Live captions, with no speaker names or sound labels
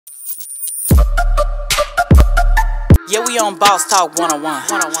Yeah, we on Boss Talk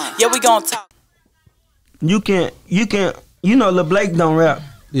 101. Yeah, we gonna talk. You know Lil Blake don't rap.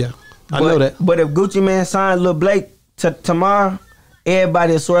 Yeah, I know that. But if Gucci Mane signed Lil Blake tomorrow,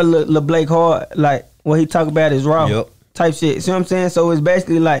 everybody swear Lil Blake hard. Like, what he talk about is raw type shit. See what I'm saying? So it's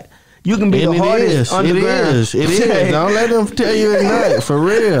basically like, you can be the hardest underground. It is. Don't let them tell you it's not. For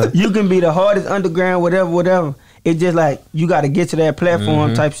real. You can be the hardest underground, whatever. It's just like, you got to get to that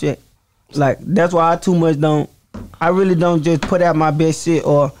platform type shit. Like, that's why I really don't just put out my best shit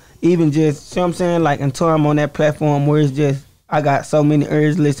or even just, see what I'm saying? Like, until I'm on that platform where it's just, I got so many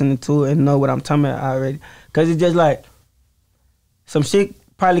ears listening to it and know what I'm talking about already. Because it's just like, some shit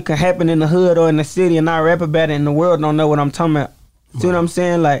probably can happen in the hood or in the city and I rap about it and the world don't know what I'm talking about. See what I'm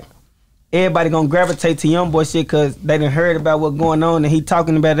saying? Like, everybody gonna gravitate to YoungBoy shit because they done heard about what's going on and he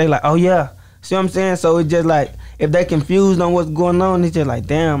talking about it. They like, oh yeah. See what I'm saying? So it's just like, if they confused on what's going on, it's just like,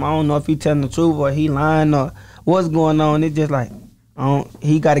 damn, I don't know if he telling the truth or he lying or what's going on. It's just like,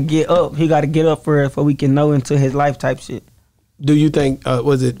 he got to get up. He got to get up for we can know into his life type shit. Do you think, what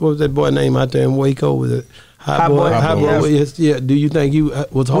was that boy name out there in Waco? Was it Hotboy? Yeah. Do you think he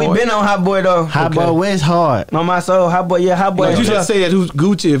was hard? We been on Hotboy though. Hotboy was hard. On my soul, Hotboy, yeah, Hotboy. But you just said who's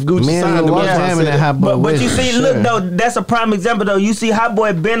Gucci, if Gucci signed him. But you see, look though, that's a prime example though. You see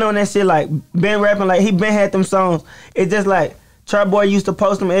Hotboy been on that shit, like, been rapping, like, he been had them songs. It's just like, Trap Boy used to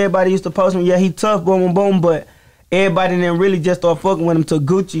post them, everybody used to post them. Yeah, he tough, boom, boom, boom, but everybody didn't really just start fucking with him till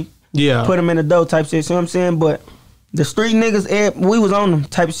Gucci. Yeah. Put him in the dough type shit, see what I'm saying? But the street niggas, we was on them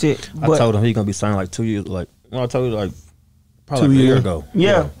type shit. I told him he gonna be signed like 2 years, like, I told you like probably 2 years ago.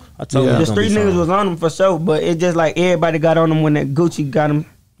 Yeah. I told him the street niggas was on him for sure, but it just like everybody got on him when that Gucci got him.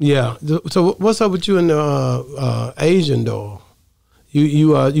 Yeah. So what's up with you and the Asian doll?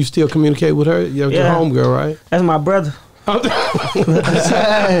 You still communicate with her? You're your homegirl, right? That's my brother. Hey,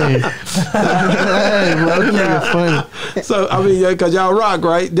 bro, you nigga funny. So I mean, cause y'all rock,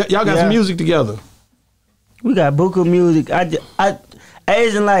 right? Y'all got some music together. We got buku music.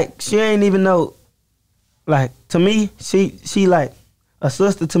 Asian, like, she ain't even know. Like, to me, she like a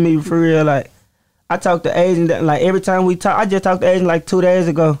sister to me for real. Like, I talk to Asian, like, every time we talk, I just talked to Asian like 2 days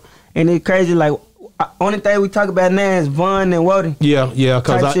ago, and it's crazy. Like, only thing we talk about now is Von and Woadie. Yeah,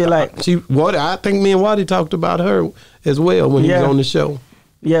 cause I think me and Woadie talked about her as well when he was on the show.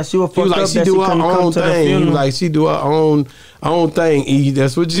 Yeah, she was fucked up. She do her own thing. He was like, she do her own thing. E,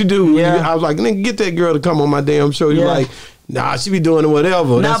 that's what you do. Yeah. I was like, nigga, get that girl to come on my damn show. You like, nah, she be doing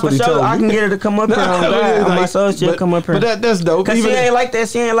whatever. Nah, that's what he for sure. told me. I can get her to come up here on God. On my soul, she'll come up here. But that's dope. Cause she ain't like that.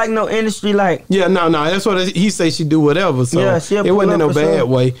 She ain't like no industry like. Yeah, no. That's what he say. She do whatever. So yeah, it wasn't in no bad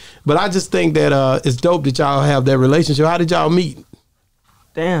way. But I just think that it's dope that y'all have that relationship. How did y'all meet?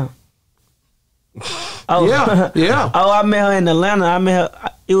 Damn. Oh yeah. Oh, I met her in Atlanta. I met her.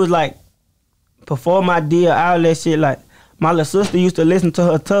 It was like before my deal, all that shit. Like, my little sister used to listen to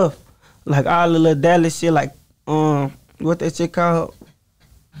her tough, like all the little Dallas shit. Like what that shit called?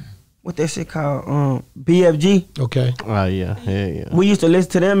 BFG. Okay. Oh yeah. We used to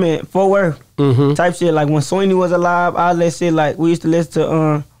listen to them in Fort Worth type shit. Like when Sweeney was alive, all that shit. Like we used to listen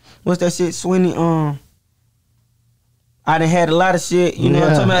to what's that shit? Sweeney. I done had a lot of shit, you know what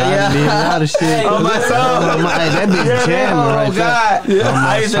I'm talking about? I did a lot of shit. On my soul. That bitch jamming right God. there.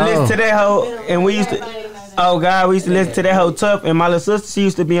 I used to listen to that hoe, and we used to, we used to listen to that hoe tough. And my little sister, she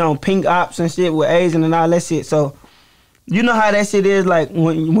used to be on Pink Ops and shit with Asian and all that shit. So, you know how that shit is, like,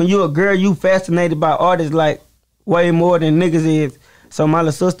 when you a girl, you fascinated by artists, like, way more than niggas is. So, my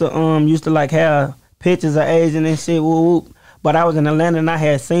little sister used to, like, have pictures of Asian and shit, whoop, whoop. But I was in Atlanta and I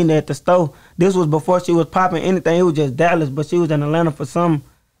had seen her at the store. This was before she was popping anything. It was just Dallas, but she was in Atlanta for something.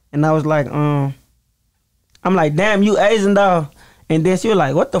 And I was like, I'm like, damn, you Asian dog. And then she was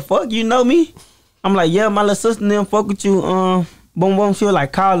like, what the fuck, you know me? I'm like, yeah, my little sister didn't fuck with you. Boom, boom. She was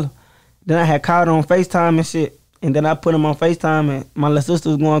like, call her. Then I had called her on FaceTime and shit. And then I put him on FaceTime and my little sister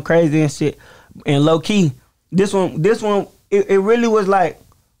was going crazy and shit. And low key, this one, it really was like,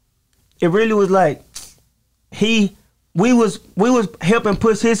 we was helping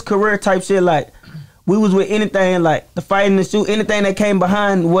push his career type shit. Like, we was with anything, like the fight and the shoot, anything that came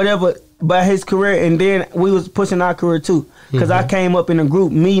behind whatever by his career, and then we was pushing our career too. Cause I came up in a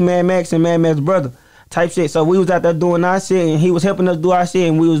group, me, Mad Max, and Mad Max's brother type shit. So we was out there doing our shit, and he was helping us do our shit,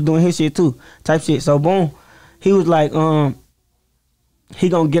 and we was doing his shit too type shit. So boom, he was like, he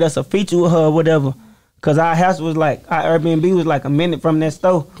gonna get us a feature with her or whatever. Cause our house was like, our Airbnb was like a minute from that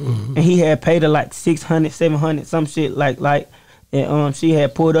store, and he had paid her like $600, $700, some shit like, and she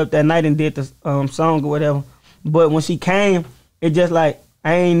had pulled up that night and did the song or whatever. But when she came, it just like,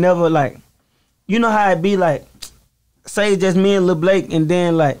 I ain't never like, you know how it be like, say it's just me and Lil Blake, and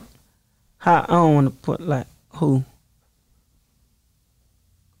then like, how I don't want to put like who,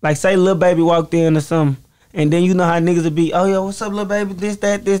 Like say Lil Baby walked in or something, and then you know how niggas would be, oh yo, what's up, Lil Baby? This,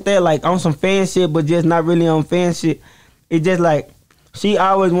 that, like on some fan shit, but just not really on fan shit. It just like she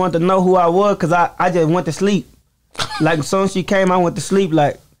always wanted to know who I was, cause I just went to sleep. Like as soon as she came, I went to sleep.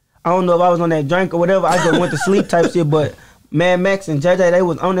 Like I don't know if I was on that drink or whatever. I just went to sleep type shit. But Mad Max and JJ, they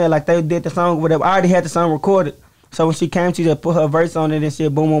was on there like they did the song or whatever. I already had the song recorded. So when she came, she just put her verse on it and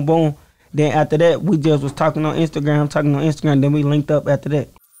shit, boom, boom, boom. Then after that, we just was talking on Instagram, then we linked up after that.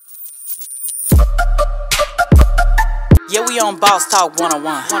 Yeah, we on Boss Talk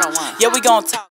 101. Yeah, we gonna talk.